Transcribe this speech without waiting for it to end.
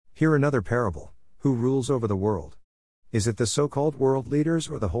Hear another parable. Who rules over the world? Is it the so-called world leaders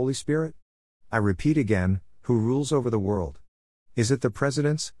or the Holy Spirit? I repeat again, who rules over the world? Is it the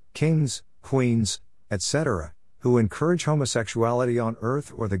presidents, kings, queens, etc., who encourage homosexuality on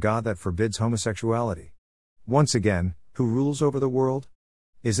earth, or the God that forbids homosexuality? Once again, who rules over the world?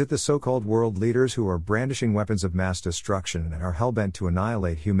 Is it the so-called world leaders who are brandishing weapons of mass destruction and are hell-bent to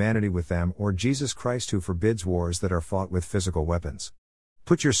annihilate humanity with them, or Jesus Christ who forbids wars that are fought with physical weapons?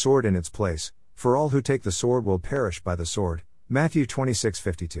 Put your sword in its place, for all who take the sword will perish by the sword. Matthew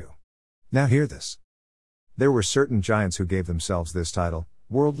 26:52. Now hear this. There were certain giants who gave themselves this title,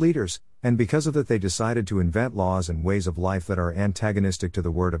 world leaders, and because of that they decided to invent laws and ways of life that are antagonistic to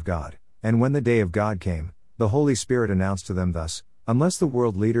the Word of God. And when the day of God came, the Holy Spirit announced to them thus, unless the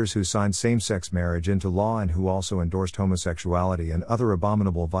world leaders who signed same-sex marriage into law and who also endorsed homosexuality and other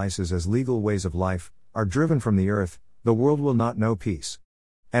abominable vices as legal ways of life, are driven from the earth, the world will not know peace.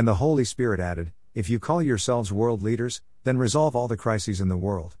 And the Holy Spirit added, if you call yourselves world leaders, then resolve all the crises in the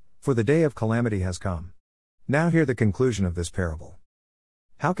world, for the day of calamity has come. Now hear the conclusion of this parable.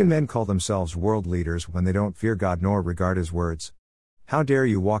 How can men call themselves world leaders when they don't fear God nor regard His words? How dare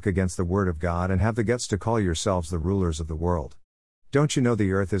you walk against the word of God and have the guts to call yourselves the rulers of the world? Don't you know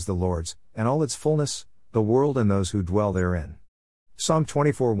the earth is the Lord's, and all its fullness, the world and those who dwell therein? Psalm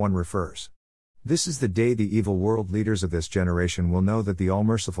 24:1 refers. This is the day the evil world leaders of this generation will know that the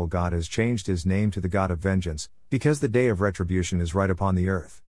all-merciful God has changed His name to the God of vengeance, because the day of retribution is right upon the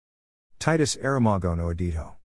earth. Titus Aramagono Edito.